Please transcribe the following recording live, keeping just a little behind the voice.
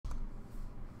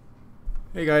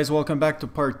Hey guys, welcome back to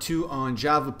part 2 on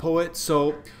JavaPoet.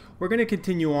 So we're going to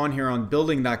continue on here on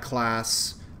building that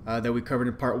class that we covered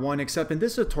in part 1, except in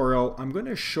this tutorial I'm going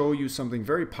to show you something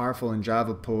very powerful in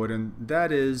JavaPoet, and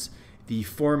that is the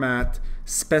format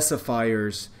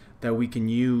specifiers that we can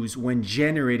use when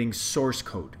generating source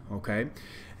code, okay?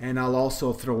 And I'll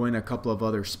also throw in a couple of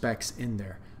other specs in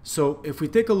there. So if we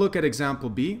take a look at example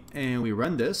B and we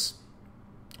run this,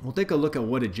 we'll take a look at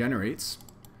what it generates.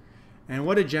 And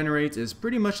what it generates is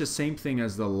pretty much the same thing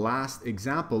as the last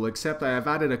example, except I have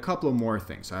added a couple of more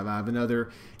things. So I have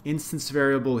another instance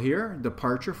variable here,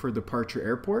 departure for departure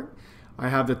airport. I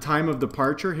have the time of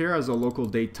departure here as a local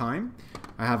date time.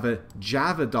 I have a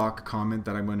javadoc comment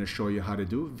that I'm going to show you how to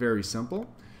do. Very simple.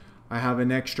 I have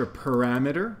an extra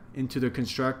parameter into the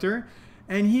constructor.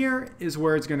 And here is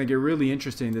where it's going to get really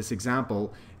interesting in this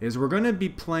example, is we're going to be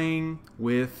playing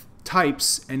with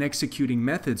types and executing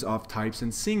methods of types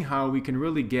and seeing how we can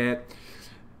really get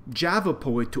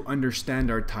JavaPoet to understand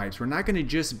our types. We're not going to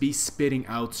just be spitting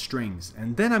out strings.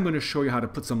 And then I'm going to show you how to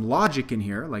put some logic in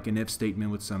here, like an if statement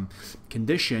with some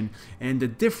condition, and the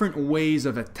different ways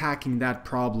of attacking that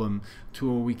problem to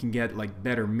where we can get like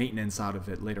better maintenance out of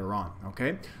it later on.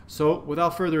 Okay, so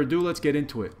without further ado, let's get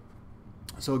into it.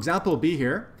 So example B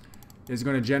here is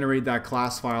going to generate that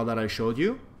class file that I showed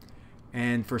you.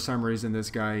 And for some reason this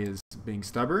guy is being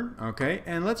stubborn. Okay,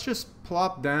 and let's just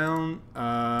plop down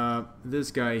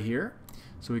this guy here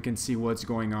so we can see what's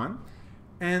going on.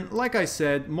 And like I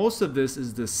said, most of this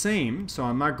is the same, so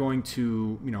I'm not going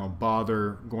to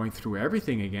bother going through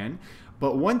everything again.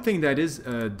 But one thing that is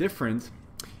different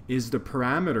is the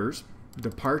parameters,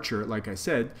 departure, like I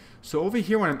said. So over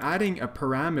here when I'm adding a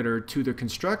parameter to the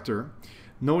constructor,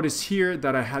 notice here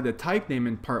that I had the type name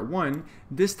in part 1.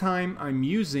 This time I'm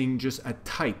using just a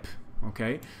type,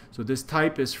 okay? So this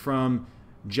type is from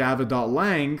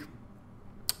java.lang,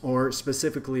 or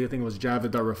specifically I think it was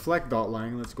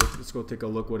java.reflect.lang. Let's go take a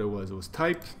look what it was. It was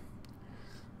type,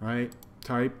 right?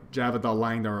 Type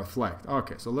java.lang.reflect.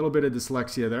 Okay, so a little bit of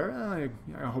dyslexia there.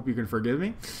 I hope you can forgive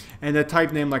me. And the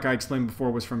type name, like I explained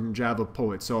before, was from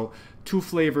JavaPoet. So 2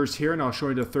 flavors here, and I'll show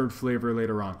you the 3rd flavor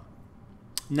later on.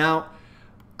 Now,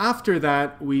 after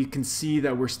that, we can see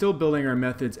that we're still building our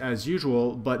methods as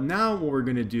usual, but now what we're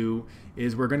going to do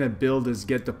is we're going to build this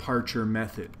getDeparture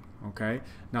method. Okay,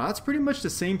 now that's pretty much the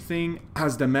same thing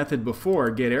as the method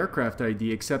before,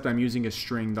 getAircraftID, except I'm using a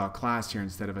string.class here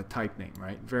instead of a type name,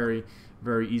 right? Very,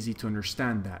 very easy to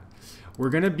understand that. We're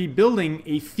going to be building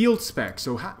a FieldSpec.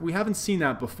 So we haven't seen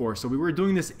that before. So we were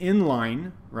doing this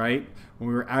inline, right, when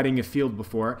we were adding a field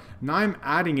before. Now I'm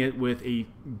adding it with a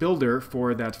builder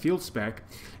for that FieldSpec.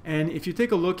 And if you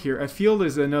take a look here, a field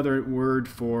is another word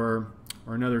for,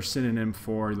 or another synonym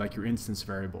for like your instance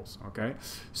variables, okay?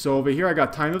 So over here I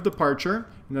got time of departure,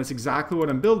 and that's exactly what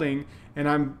I'm building, and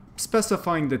I'm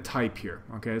specifying the type here,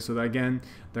 okay? So that, again,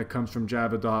 that comes from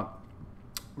java.reflect,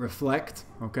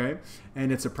 okay?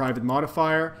 And it's a private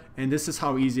modifier, and this is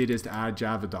how easy it is to add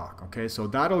javadoc, okay? So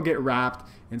that'll get wrapped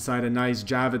inside a nice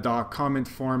javadoc comment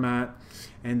format,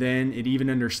 and then it even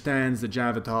understands the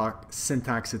javadoc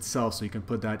syntax itself, so you can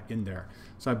put that in there.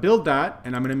 So I build that,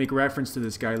 and I'm going to make reference to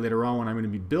this guy later on when I'm going to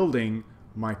be building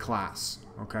my class,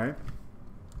 okay?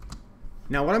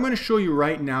 Now what I'm going to show you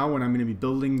right now when I'm going to be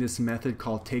building this method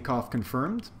called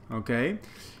takeoffConfirmed, okay,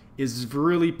 is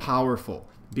really powerful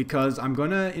because I'm going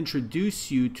to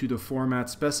introduce you to the format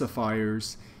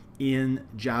specifiers in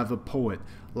JavaPoet.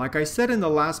 Like I said in the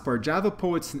last part,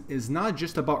 JavaPoet is not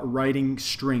just about writing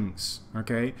strings,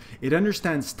 okay? It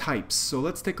understands types, so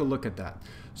let's take a look at that.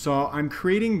 So I'm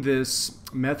creating this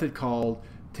method called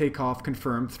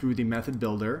takeoffConfirmed through the method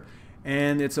builder,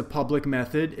 and it's a public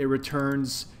method. It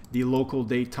returns the local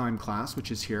date time class, which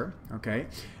is here, okay?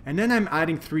 And then I'm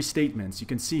adding 3 statements. You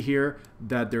can see here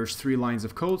that there's 3 lines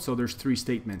of code, so there's 3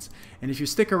 statements. And if you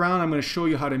stick around, I'm going to show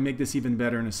you how to make this even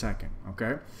better in a second,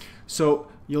 okay? So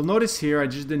you'll notice here I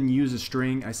just didn't use a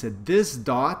string. I said this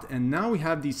dot, and now we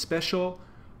have these special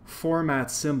format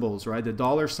symbols, right?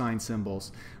 The $sign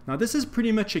symbols. Now this is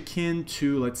pretty much akin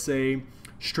to, let's say,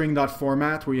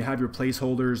 string.format, where you have your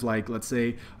placeholders like, let's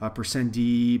say,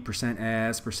 %d,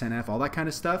 %s, %f, all that kind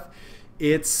of stuff.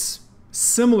 It's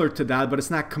similar to that, but it's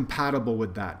not compatible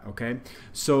with that, okay?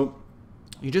 So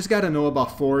you just got to know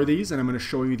about 4 of these, and I'm going to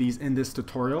show you these in this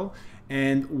tutorial.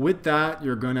 And with that,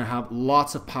 you're going to have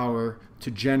lots of power to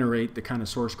generate the kind of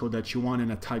source code that you want in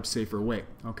a type safer way,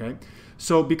 okay?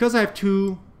 So because I have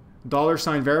 2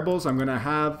 $sign variables, I'm going to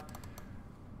have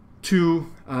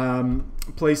 2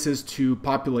 places to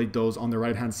populate those on the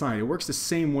right hand side. It works the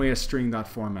same way as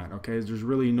string.format. Okay, there's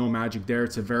really no magic there.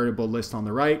 It's a variable list on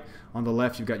the right. On the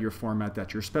left, you've got your format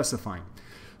that you're specifying.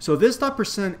 So this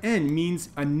 %n means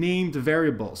a named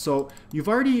variable. So you've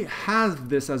already have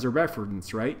this as a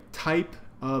reference, right? Type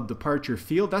of departure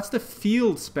field. That's the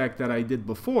field spec that I did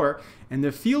before, and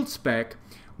the field spec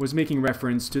was making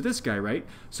reference to this guy, right?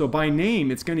 So by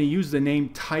name, it's going to use the name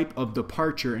type of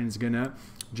departure, and it's going to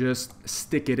just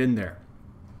stick it in there.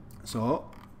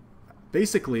 So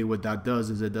basically what that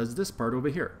does is it does this part over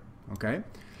here, okay?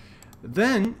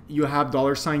 Then you have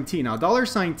 $t. Now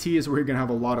 $t is where you're going to have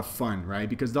a lot of fun, right?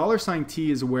 Because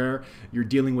 $t is where you're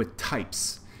dealing with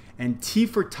types. And T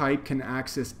for type can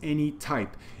access any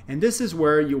type. And this is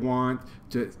where you want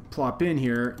to plop in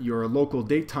here your local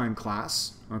datetime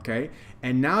class, okay?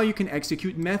 And now you can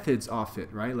execute methods off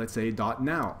it, right? Let's say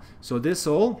 .now. So this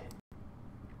will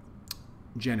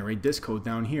generate this code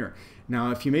down here. Now,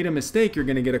 if you made a mistake, you're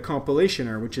going to get a compilation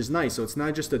error, which is nice. So it's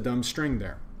not just a dumb string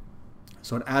there.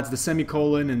 So it adds the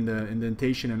semicolon and the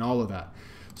indentation and all of that.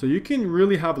 So you can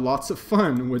really have lots of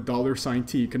fun with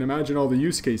 $t. You can imagine all the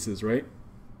use cases, right?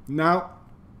 Now,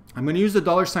 I'm going to use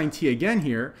the $t again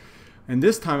here, and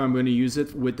this time I'm going to use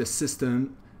it with the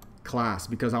system class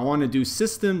because I want to do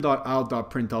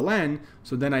system.out.println,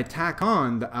 so then I tack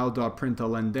on the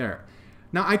out.println there.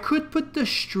 Now, I could put the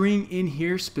string in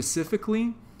here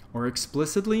specifically or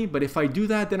explicitly, but if I do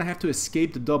that, then I have to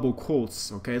escape the double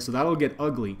quotes, okay? So that'll get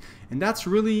ugly, and that's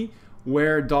really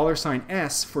where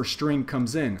 $s for string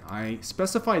comes in. I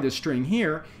specify the string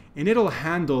here, and it'll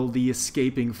handle the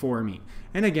escaping for me.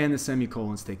 And again, the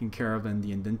semicolon's taken care of and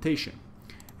the indentation.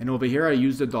 And over here, I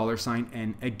use the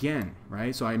 $n again,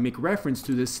 right? So I make reference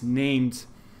to this named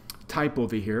type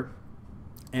over here,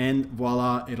 and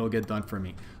voila, it'll get done for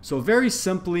me. So very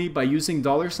simply, by using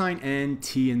 $n,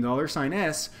 T, and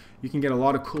 $s, you can get a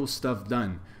lot of cool stuff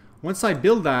done. Once I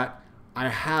build that, I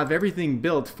have everything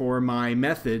built for my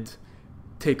method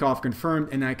takeoff confirmed,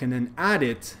 and I can then add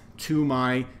it to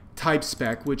my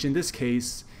TypeSpec, which in this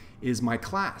case is my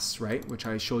class, right? Which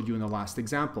I showed you in the last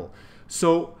example.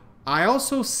 So I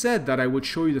also said that I would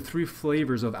show you the 3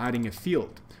 flavors of adding a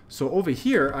field. So over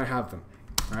here, I have them,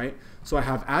 right? So I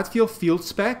have add field,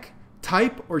 FieldSpec,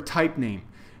 type, or type name.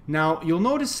 Now you'll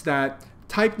notice that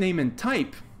type name and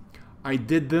type, I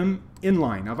did them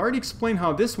inline. I've already explained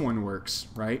how this one works,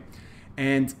 right?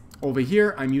 And over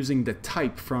here, I'm using the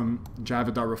type from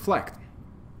java.reflect.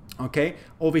 Okay,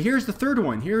 over here's the third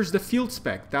one. Here's the field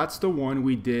spec. That's the one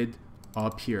we did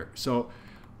up here. So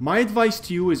my advice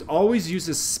to you is always use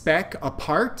a spec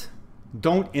apart.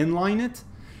 Don't inline it,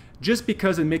 just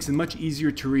because it makes it much easier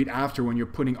to read after when you're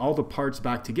putting all the parts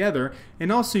back together.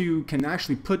 And also you can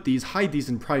actually put these, hide these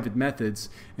in private methods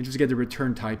and just get the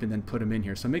return type and then put them in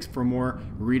here. So it makes for more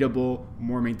readable,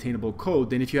 more maintainable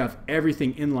code than if you have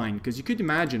everything inline. Because you could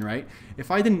imagine, right? If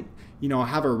I didn't,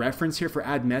 have a reference here for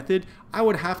add method, I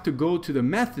would have to go to the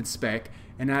MethodSpec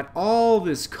and add all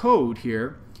this code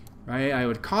here, right? I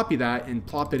would copy that and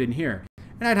plop it in here.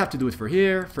 And I'd have to do it for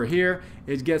here.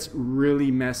 It gets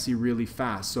really messy really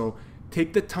fast. So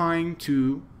take the time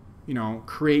to,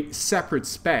 create separate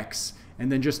specs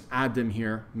and then just add them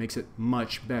here. Makes it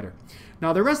much better.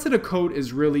 Now the rest of the code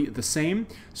is really the same.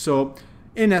 So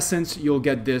in essence, you'll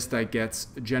get this that gets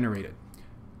generated.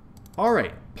 All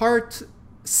right, part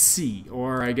C,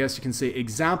 or I guess you can say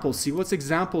example C. What's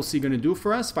example C going to do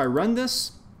for us? If I run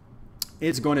this,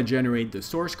 it's going to generate the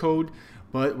source code,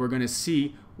 but we're going to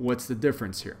see what's the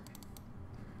difference here.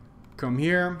 Come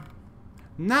here.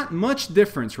 Not much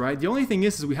difference, right? The only thing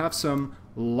is we have some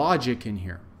logic in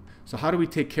here. So how do we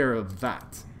take care of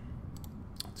that?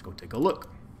 Let's go take a look.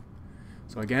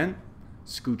 So again,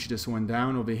 scooch this one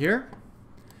down over here.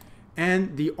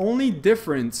 And the only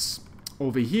difference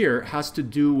over here has to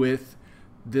do with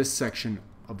this section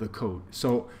of the code.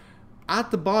 So at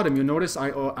the bottom, you'll notice I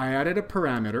added a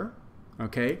parameter,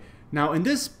 okay? Now in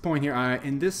this point here,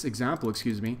 in this example,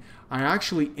 I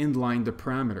actually inlined the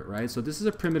parameter, right? So this is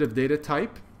a primitive data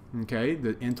type, okay,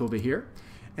 the int over here,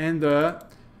 and the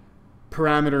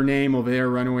parameter name over there,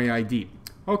 runaway ID.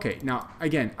 Okay, now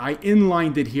again, I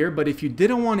inlined it here, but if you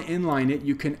didn't want to inline it,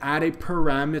 you can add a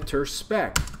parameter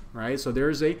spec, right? So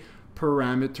there's a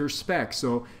parameter spec.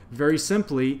 So very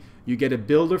simply, you get a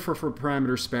builder for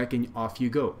parameter spec and off you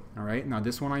go. All right, now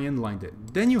this one I inlined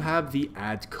it. Then you have the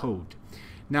add code.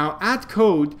 Now add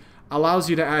code allows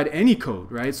you to add any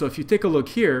code, right? So if you take a look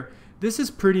here, this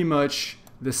is pretty much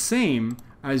the same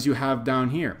as you have down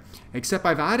here, except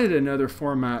I've added another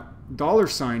format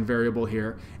 $ variable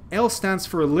here. L stands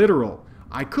for literal.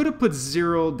 I could have put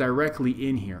 0 directly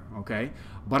in here, okay?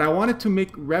 but I wanted to make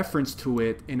reference to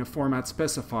it in a format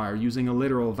specifier using a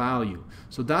literal value.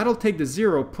 So that'll take the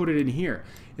 0, put it in here.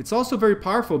 It's also very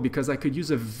powerful because I could use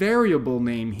a variable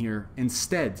name here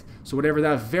instead. So whatever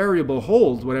that variable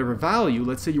holds, whatever value,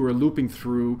 let's say you were looping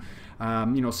through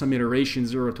some iteration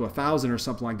 0 to 1,000 or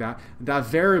something like that, that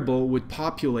variable would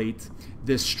populate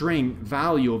this string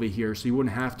value over here, so you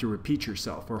wouldn't have to repeat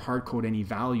yourself or hard code any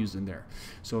values in there.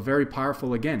 So very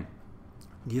powerful again.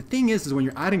 The thing is when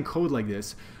you're adding code like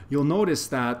this, you'll notice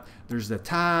that there's the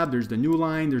tab, there's the new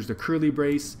line, there's the curly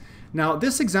brace. Now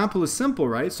this example is simple,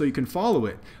 right? So you can follow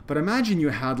it. But imagine you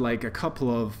had like a couple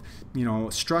of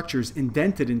structures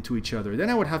indented into each other.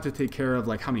 Then I would have to take care of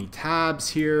like how many tabs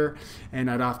here, and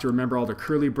I'd have to remember all the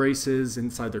curly braces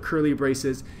inside the curly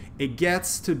braces. It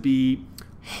gets to be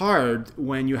hard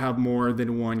when you have more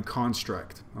than one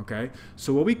construct. Okay,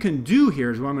 so what we can do here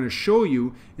is what I'm going to show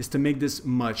you is to make this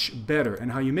much better.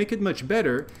 And how you make it much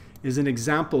better is in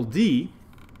example D.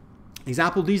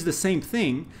 Example D is the same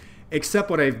thing, except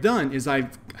what I've done is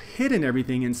I've hidden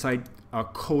everything inside a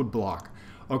code block.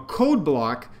 A code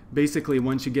block, basically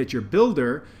once you get your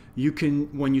builder, you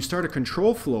can, when you start a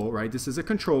control flow, right, this is a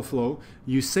control flow,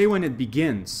 you say when it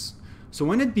begins. So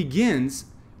when it begins,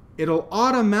 it'll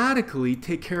automatically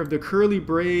take care of the curly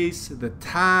brace, the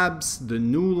tabs, the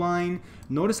new line.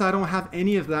 Notice I don't have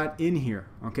any of that in here,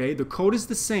 okay? The code is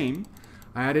the same.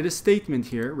 I added a statement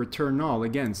here, return null.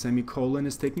 Again, semicolon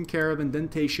is taking care of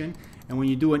indentation. And when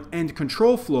you do an end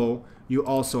control flow, you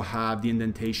also have the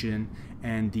indentation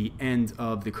and the end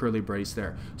of the curly brace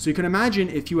there. So you can imagine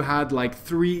if you had like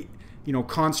 3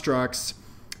 constructs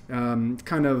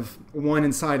kind of one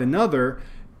inside another,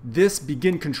 this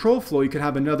begin control flow, you could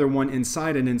have another one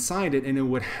inside and inside it, and it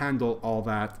would handle all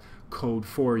that code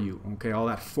for you, okay, all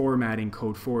that formatting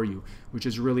code for you, which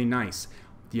is really nice.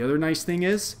 The other nice thing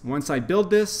is, once I build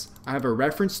this, I have a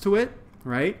reference to it,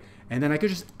 right? And then I could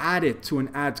just add it to an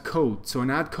add code. So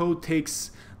an add code takes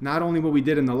not only what we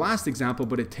did in the last example,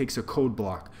 but it takes a code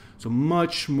block. So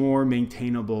much more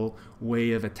maintainable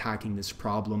way of attacking this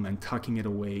problem and tucking it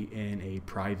away in a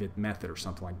private method or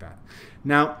something like that.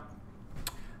 Now,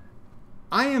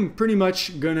 I am pretty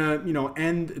much gonna,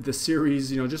 end the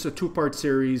series, just a 2-part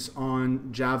series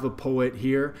on JavaPoet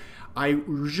here. I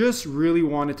just really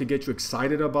wanted to get you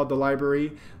excited about the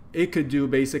library. It could do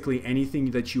basically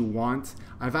anything that you want.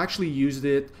 I've actually used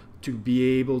it to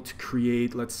be able to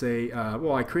create, let's say,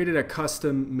 I created a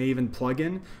custom Maven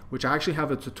plugin, which I actually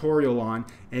have a tutorial on.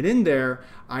 And in there,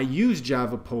 I use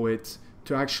JavaPoet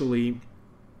to actually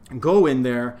go in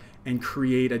there and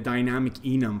create a dynamic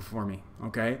enum for me,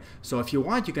 okay? So if you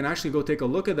want, you can actually go take a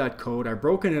look at that code. I've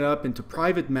broken it up into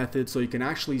private methods so you can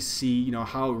actually see,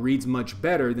 how it reads much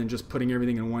better than just putting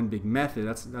everything in one big method.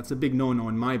 That's a big no-no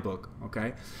in my book,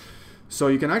 okay? So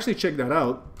you can actually check that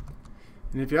out.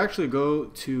 And if you actually go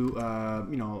to,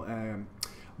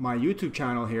 my YouTube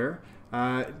channel here,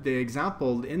 the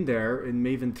example in there in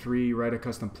Maven 3, write a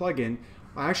custom plugin,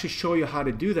 I actually show you how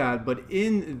to do that, but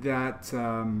in that,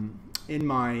 in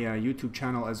my YouTube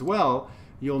channel as well,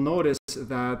 you'll notice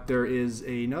that there is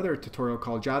another tutorial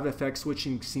called JavaFX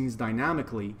switching scenes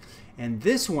dynamically. And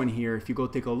this one here, if you go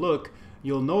take a look,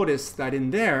 you'll notice that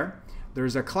in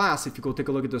there's a class, if you go take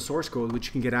a look at the source code, which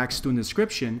you can get access to in the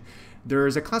description,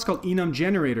 there's a class called enum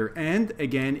generator, and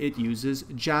again, it uses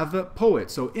JavaPoet.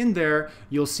 So in there,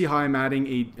 you'll see how I'm adding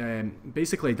a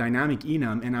basically a dynamic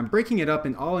enum, and I'm breaking it up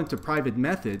all into private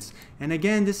methods. And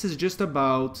again, this is just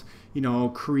about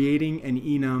creating an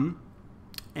enum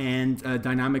and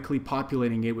dynamically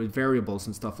populating it with variables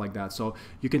and stuff like that. So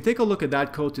you can take a look at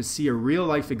that code to see a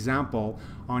real-life example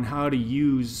on how to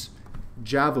use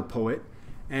JavaPoet.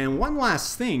 And one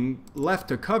last thing left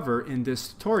to cover in this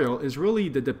tutorial is really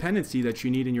the dependency that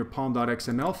you need in your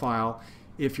pom.xml file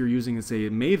if you're using, say,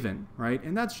 Maven, right?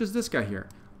 And that's just this guy here,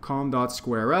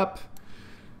 com.squareup.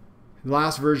 The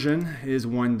last version is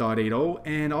 1.80,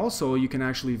 and also you can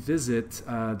actually visit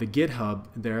the GitHub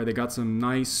there. They got some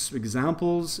nice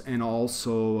examples and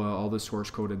also all the source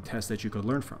code and tests that you could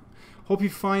learn from. Hope you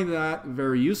find that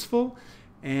very useful,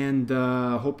 and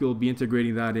hope you'll be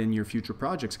integrating that in your future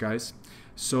projects, guys.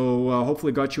 So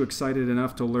hopefully got you excited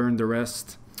enough to learn the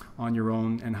rest on your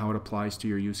own and how it applies to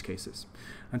your use cases.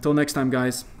 Until next time,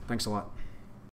 guys, thanks a lot.